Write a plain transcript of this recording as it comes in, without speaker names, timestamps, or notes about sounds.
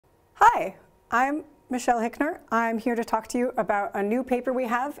Hi, I'm Michelle Hickner. I'm here to talk to you about a new paper we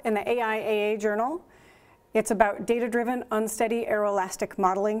have in the AIAA journal. It's about data-driven unsteady aeroelastic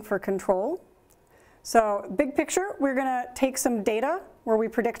modeling for control. So big picture, we're going to take some data where we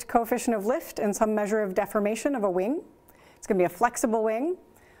predict coefficient of lift and some measure of deformation of a wing. It's going to be a flexible wing.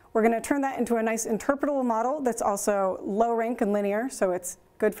 We're going to turn that into a nice interpretable model that's also low rank and linear, so it's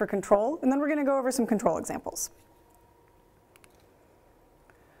good for control. And then we're going to go over some control examples.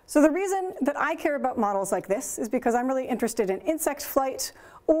 So the reason that I care about models like this is because I'm really interested in insect flight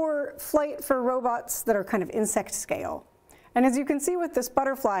or flight for robots that are kind of insect scale. And as you can see with this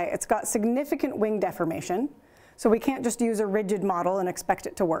butterfly, it's got significant wing deformation, so we can't just use a rigid model and expect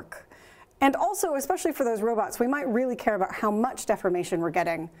it to work. And also, especially for those robots, we might really care about how much deformation we're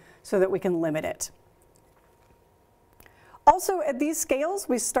getting so that we can limit it. Also, at these scales,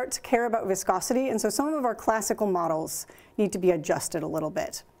 we start to care about viscosity, and so some of our classical models need to be adjusted a little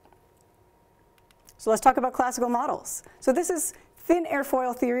bit. So let's talk about classical models. So this is thin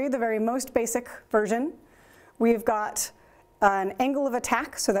airfoil theory, the very most basic version. We've got an angle of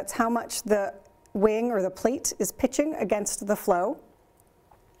attack, so that's how much the wing or the plate is pitching against the flow.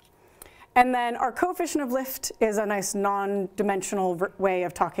 And then our coefficient of lift is a nice non-dimensional way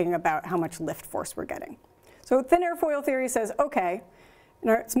of talking about how much lift force we're getting. So thin airfoil theory says, okay, in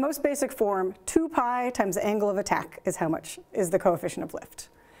its most basic form, 2 pi times the angle of attack is how much is the coefficient of lift.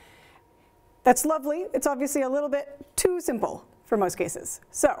 That's lovely. It's obviously a little bit too simple for most cases.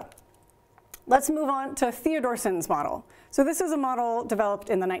 So let's move on to Theodorson's model. So this is a model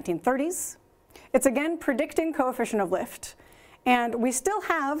developed in the 1930s. It's again predicting coefficient of lift. And we still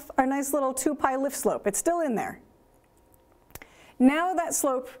have our nice little 2 pi lift slope. It's still in there. Now that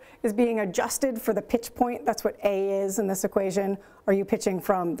slope is being adjusted for the pitch point. That's what A is in this equation. Are you pitching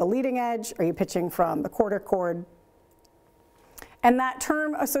from the leading edge? Are you pitching from the quarter chord? And that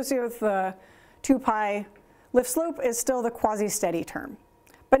term associated with the 2 pi lift slope is still the quasi-steady term.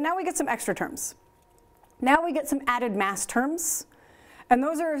 But now we get some extra terms. Now we get some added mass terms. And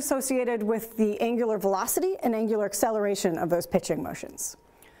those are associated with the angular velocity and angular acceleration of those pitching motions.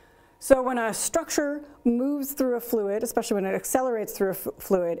 So when a structure moves through a fluid, especially when it accelerates through a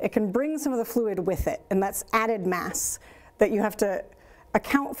fluid, it can bring some of the fluid with it. And that's added mass that you have to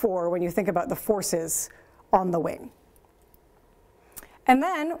account for when you think about the forces on the wing. And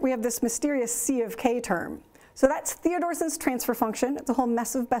then we have this mysterious C of k term. So that's Theodorson's transfer function. It's a whole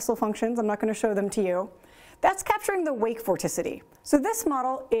mess of Bessel functions. I'm not going to show them to you. That's capturing the wake vorticity. So this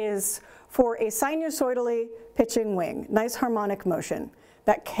model is for a sinusoidally pitching wing, nice harmonic motion.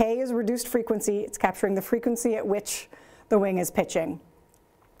 That k is reduced frequency. It's capturing the frequency at which the wing is pitching.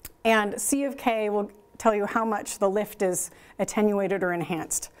 And C of k will tell you how much the lift is attenuated or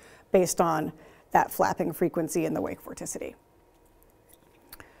enhanced based on that flapping frequency and the wake vorticity.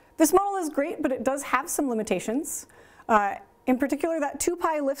 This model is great, but it does have some limitations. In particular, that 2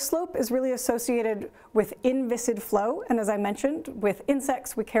 pi lift slope is really associated with inviscid flow. And as I mentioned, with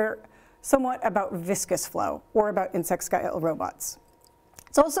insects, we care somewhat about viscous flow or about insect-scale robots.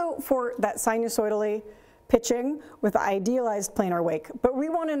 It's also for that sinusoidally pitching with the idealized planar wake. But we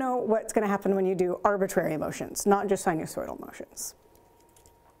want to know what's going to happen when you do arbitrary motions, not just sinusoidal motions.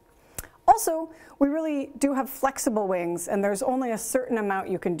 Also, we really do have flexible wings, and there's only a certain amount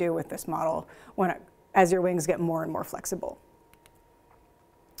you can do with this model as your wings get more and more flexible.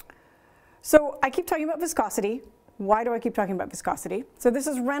 So I keep talking about viscosity. Why do I keep talking about viscosity? So this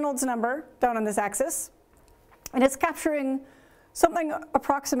is Reynolds number down on this axis, and it's capturing something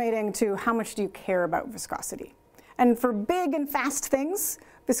approximating to how much do you care about viscosity. And for big and fast things,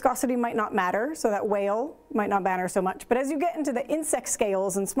 viscosity might not matter, so that whale might not matter so much. But as you get into the insect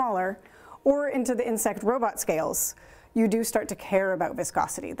scales and smaller, or into the insect robot scales, you do start to care about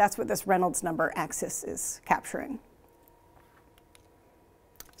viscosity. That's what this Reynolds number axis is capturing.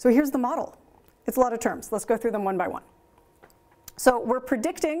 So here's the model. It's a lot of terms. Let's go through them one by one. So we're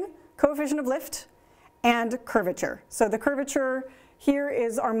predicting coefficient of lift and curvature. So the curvature here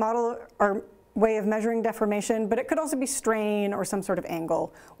is our model, our way of measuring deformation, but it could also be strain or some sort of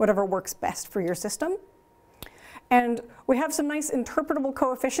angle, whatever works best for your system. And we have some nice interpretable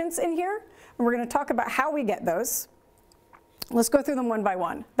coefficients in here, and we're going to talk about how we get those. Let's go through them one by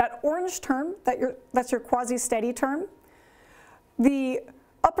one. That orange term, that's your quasi-steady term. The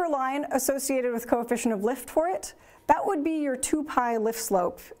upper line associated with coefficient of lift for it, that would be your 2 pi lift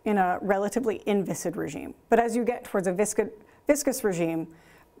slope in a relatively inviscid regime. But as you get towards a viscous regime,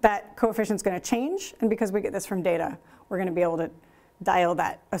 that coefficient's going to change, and because we get this from data, we're going to be able to dial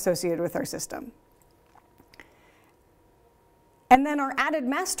that associated with our system. And then our added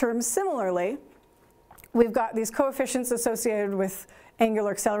mass terms, similarly, we've got these coefficients associated with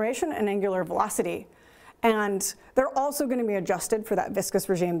angular acceleration and angular velocity. And they're also going to be adjusted for that viscous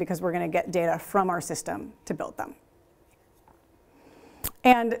regime because we're going to get data from our system to build them.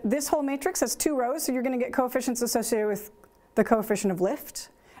 And this whole matrix has 2 rows, so you're going to get coefficients associated with the coefficient of lift.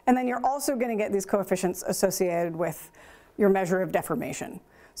 And then you're also going to get these coefficients associated with your measure of deformation.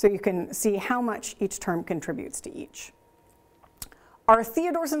 So you can see how much each term contributes to each. Our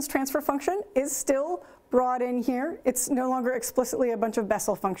Theodorson's transfer function is still brought in here. It's no longer explicitly a bunch of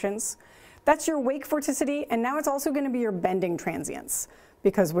Bessel functions. That's your wake vorticity, and now it's also going to be your bending transients,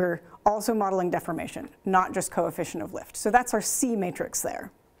 because we're also modeling deformation, not just coefficient of lift. So that's our C matrix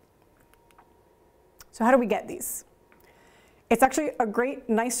there. So how do we get these? It's actually a great,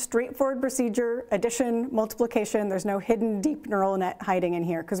 nice, straightforward procedure, addition, multiplication. There's no hidden deep neural net hiding in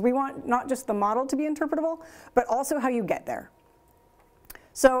here, because we want not just the model to be interpretable, but also how you get there.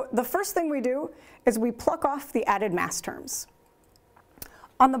 So the first thing we do is we pluck off the added mass terms.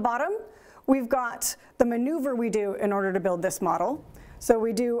 On the bottom, we've got the maneuver we do in order to build this model. So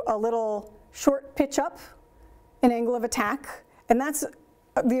we do a little short pitch up in angle of attack, and that's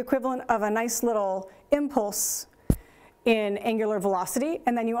the equivalent of a nice little impulse in angular velocity,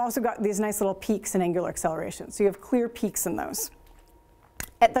 and then you also got these nice little peaks in angular acceleration. So you have clear peaks in those.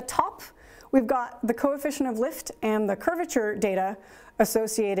 At the top, we've got the coefficient of lift and the curvature data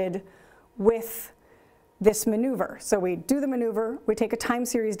associated with this maneuver. So we do the maneuver, we take a time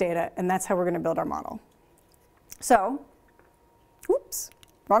series data, and that's how we're going to build our model. So, whoops,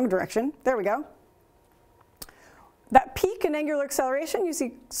 wrong direction. There we go. That peak in angular acceleration you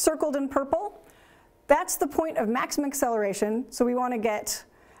see circled in purple, that's the point of maximum acceleration, so we want to get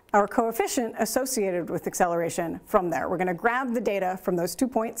our coefficient associated with acceleration from there. We're going to grab the data from those 2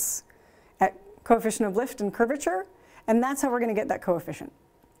 points at coefficient of lift and curvature, and that's how we're going to get that coefficient.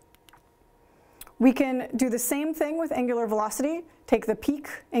 We can do the same thing with angular velocity, take the peak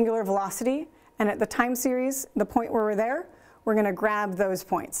angular velocity, and at the time series, the point where we're there, we're going to grab those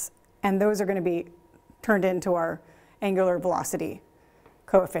points, and those are going to be turned into our angular velocity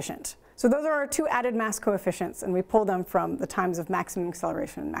coefficient. So those are our 2 added mass coefficients, and we pull them from the times of maximum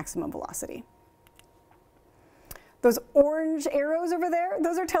acceleration and maximum velocity. Those orange arrows over there,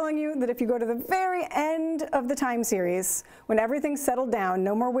 those are telling you that if you go to the very end of the time series, when everything's settled down,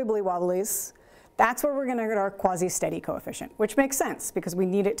 no more wibbly wobblies, that's where we're going to get our quasi-steady coefficient, which makes sense because we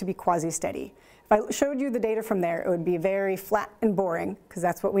need it to be quasi-steady. If I showed you the data from there, it would be very flat and boring because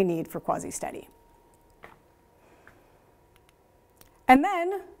that's what we need for quasi-steady. And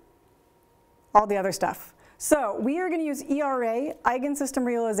then all the other stuff. So we are going to use ERA, eigensystem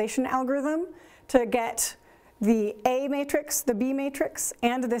realization algorithm, to get the A matrix, the B matrix,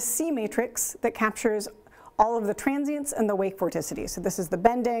 and the C matrix that captures all of the transients and the wake vorticity. So this is the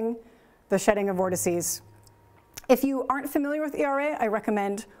bending, the shedding of vortices. If you aren't familiar with ERA, I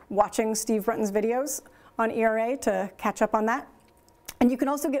recommend watching Steve Brunton's videos on ERA to catch up on that. And you can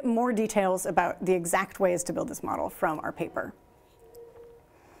also get more details about the exact ways to build this model from our paper.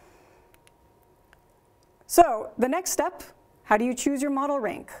 So the next step, how do you choose your model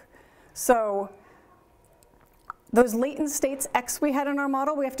rank? So those latent states X we had in our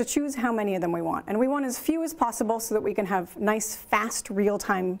model, we have to choose how many of them we want. And we want as few as possible so that we can have nice, fast,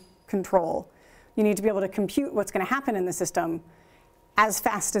 real-time control. You need to be able to compute what's going to happen in the system as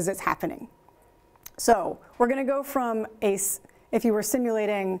fast as it's happening. So we're going to go from if you were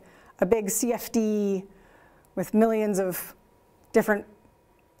simulating a big CFD with millions of different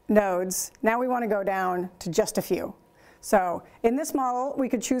nodes, now we want to go down to just a few. So in this model, we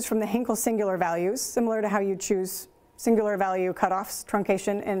could choose from the Hinkel singular values, similar to how you choose singular value cutoffs,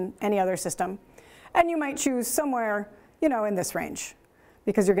 truncation in any other system. And you might choose somewhere, in this range,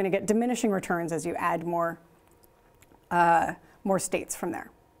 because you're going to get diminishing returns as you add more states from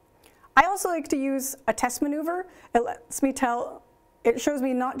there. I also like to use a test maneuver. It shows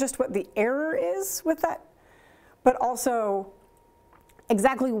me not just what the error is with that, but also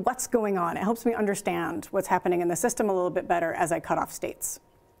exactly what's going on. It helps me understand what's happening in the system a little bit better as I cut off states.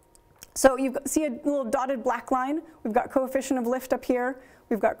 So you see a little dotted black line. We've got coefficient of lift up here.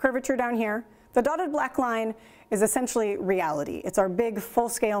 We've got curvature down here. The dotted black line is essentially reality. It's our big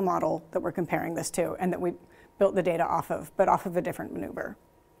full-scale model that we're comparing this to and that we built the data off of, but off of a different maneuver.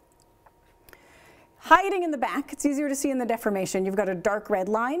 Hiding in the back, it's easier to see in the deformation. You've got a dark red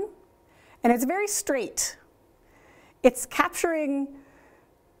line, and it's very straight. It's capturing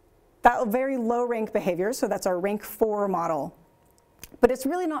that very low rank behavior, so that's our rank 4 model. But it's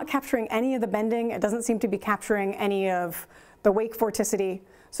really not capturing any of the bending. It doesn't seem to be capturing any of the wake vorticity.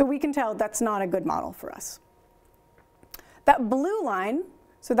 So we can tell that's not a good model for us. That blue line,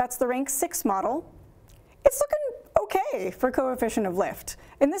 so that's the rank 6 model, it's looking okay for coefficient of lift.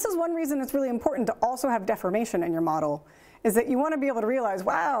 And this is one reason it's really important to also have deformation in your model, is that you want to be able to realize,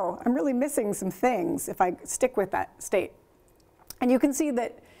 wow, I'm really missing some things if I stick with that state. And you can see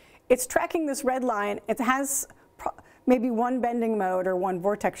that it's tracking this red line. It has maybe one bending mode or one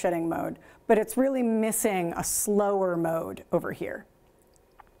vortex shedding mode, but it's really missing a slower mode over here.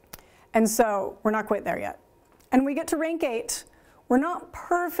 And so we're not quite there yet. And we get to rank 8. We're not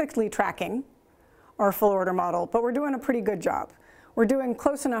perfectly tracking our full order model, but we're doing a pretty good job. We're doing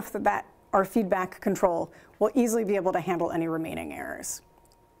close enough that our feedback control will easily be able to handle any remaining errors.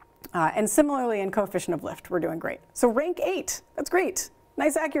 And similarly in coefficient of lift, we're doing great. So rank 8, that's great.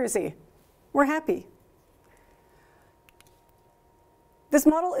 Nice accuracy. We're happy. This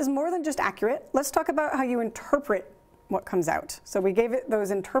model is more than just accurate. Let's talk about how you interpret what comes out. So we gave it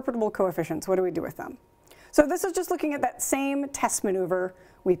those interpretable coefficients. What do we do with them? So this is just looking at that same test maneuver.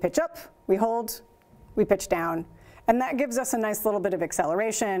 We pitch up, we hold, we pitch down. And that gives us a nice little bit of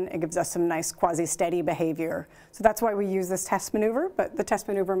acceleration. It gives us some nice quasi-steady behavior. So that's why we use this test maneuver, but the test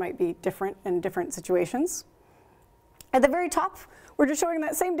maneuver might be different in different situations. At the very top, we're just showing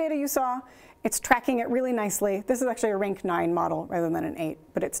that same data you saw. It's tracking it really nicely. This is actually a rank 9 model rather than an 8,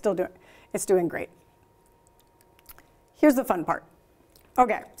 but it's doing great. Here's the fun part.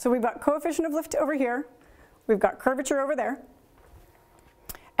 Okay, so we've got coefficient of lift over here. We've got curvature over there.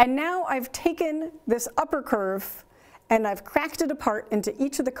 And now I've taken this upper curve and I've cracked it apart into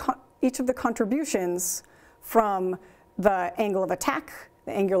each of the contributions from the angle of attack,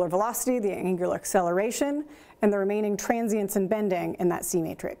 the angular velocity, the angular acceleration, and the remaining transients and bending in that C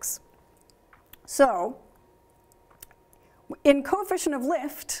matrix. So in coefficient of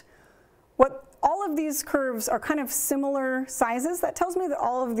lift, all of these curves are kind of similar sizes. That tells me that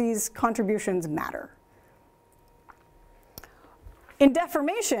all of these contributions matter. In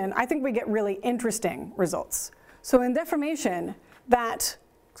deformation, I think we get really interesting results. So in deformation, that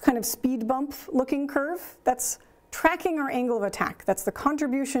kind of speed bump looking curve, that's tracking our angle of attack. That's the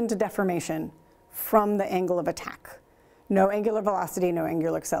contribution to deformation from the angle of attack. No angular velocity, no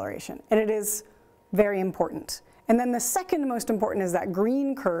angular acceleration. And it is very important. And then the second most important is that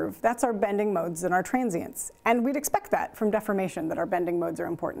green curve. That's our bending modes and our transients. And we'd expect that from deformation, that our bending modes are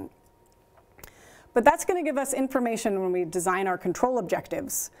important. But that's going to give us information when we design our control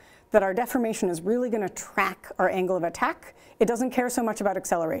objectives, that our deformation is really going to track our angle of attack. It doesn't care so much about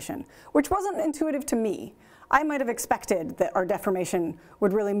acceleration, which wasn't intuitive to me. I might have expected that our deformation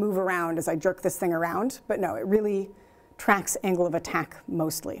would really move around as I jerk this thing around, but no, it really tracks angle of attack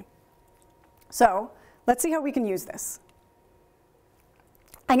mostly. So let's see how we can use this.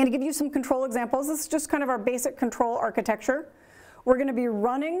 I'm going to give you some control examples. This is just kind of our basic control architecture. We're going to be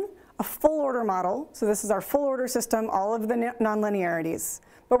running a full order model. So this is our full order system, all of the nonlinearities.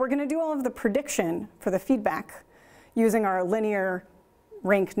 But we're going to do all of the prediction for the feedback using our linear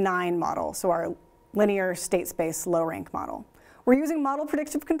rank 9 model, so our linear state space low rank model. We're using model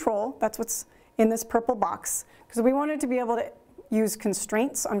predictive control. That's what's in this purple box, because we wanted to be able to use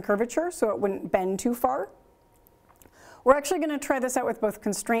constraints on curvature so it wouldn't bend too far. We're actually going to try this out with both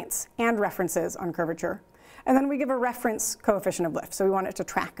constraints and references on curvature. And then we give a reference coefficient of lift. So we want it to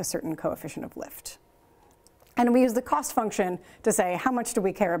track a certain coefficient of lift. And we use the cost function to say how much do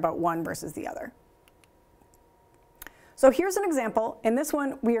we care about one versus the other. So here's an example. In this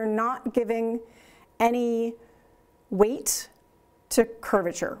one, we are not giving any weight to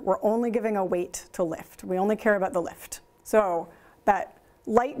curvature. We're only giving a weight to lift. We only care about the lift. So that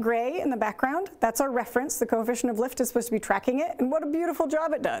light gray in the background, that's our reference. The coefficient of lift is supposed to be tracking it. And what a beautiful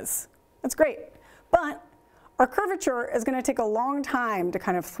job it does. That's great. But our curvature is going to take a long time to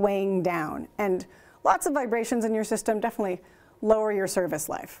kind of thwang down. And lots of vibrations in your system definitely lower your service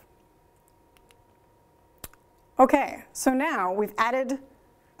life. OK, so now we've added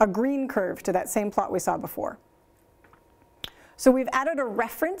a green curve to that same plot we saw before. So we've added a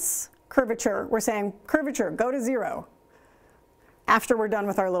reference curvature. We're saying, curvature, go to 0 after we're done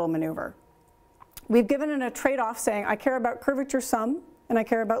with our little maneuver. We've given it a trade-off saying, I care about curvature sum, and I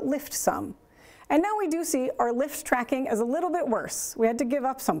care about lift sum. And now we do see our lift tracking is a little bit worse. We had to give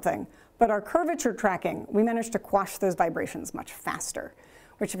up something. But our curvature tracking, we managed to quash those vibrations much faster,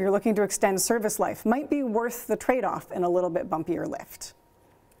 which if you're looking to extend service life, might be worth the trade-off in a little bit bumpier lift.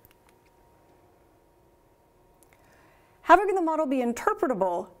 Having the model be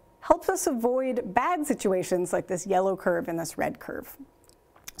interpretable helps us avoid bad situations like this yellow curve and this red curve.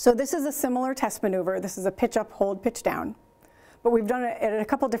 So this is a similar test maneuver. This is a pitch up, hold, pitch down. But we've done it at a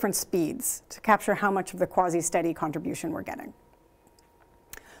couple different speeds to capture how much of the quasi-steady contribution we're getting.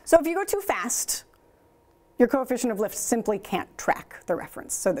 So if you go too fast, your coefficient of lift simply can't track the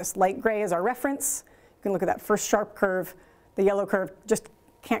reference. So this light gray is our reference. You can look at that first sharp curve, the yellow curve just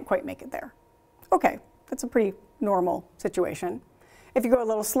can't quite make it there. Okay, that's a pretty normal situation. If you go a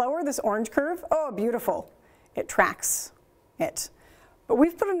little slower, this orange curve, oh, beautiful. It tracks it. But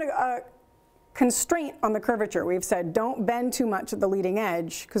we've put in a constraint on the curvature. We've said don't bend too much at the leading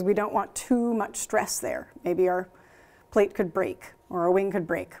edge because we don't want too much stress there. Maybe our plate could break or our wing could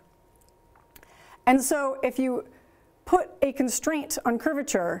break. And so if you put a constraint on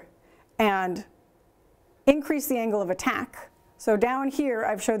curvature and increase the angle of attack, so down here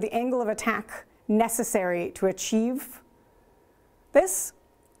I've showed the angle of attack necessary to achieve this.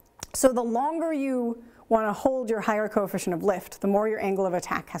 So the longer you want to hold your higher coefficient of lift, the more your angle of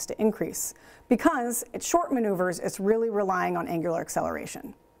attack has to increase. Because it's short maneuvers, it's really relying on angular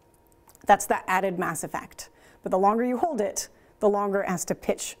acceleration. That's that added mass effect. But the longer you hold it, the longer it has to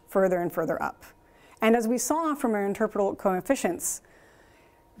pitch further and further up. And as we saw from our interpretable coefficients,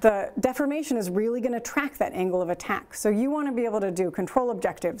 the deformation is really going to track that angle of attack. So you want to be able to do control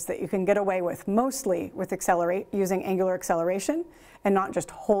objectives that you can get away with mostly with using angular acceleration and not just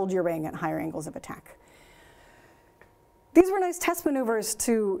hold your wing at higher angles of attack. These were nice test maneuvers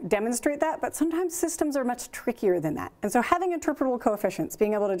to demonstrate that, but sometimes systems are much trickier than that. And so having interpretable coefficients,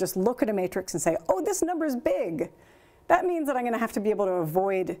 being able to just look at a matrix and say, oh, this number is big, that means that I'm going to have to be able to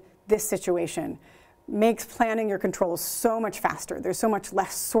avoid this situation. Makes planning your controls so much faster. There's so much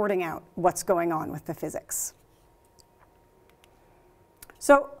less sorting out what's going on with the physics.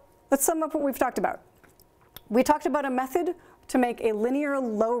 So let's sum up what we've talked about. We talked about a method to make a linear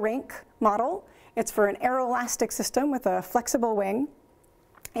low rank model. It's for an aeroelastic system with a flexible wing,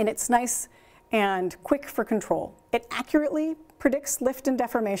 and it's nice and quick for control. It accurately predicts lift and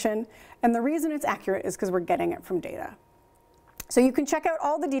deformation, and the reason it's accurate is because we're getting it from data. So you can check out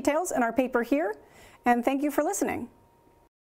all the details in our paper here, and thank you for listening.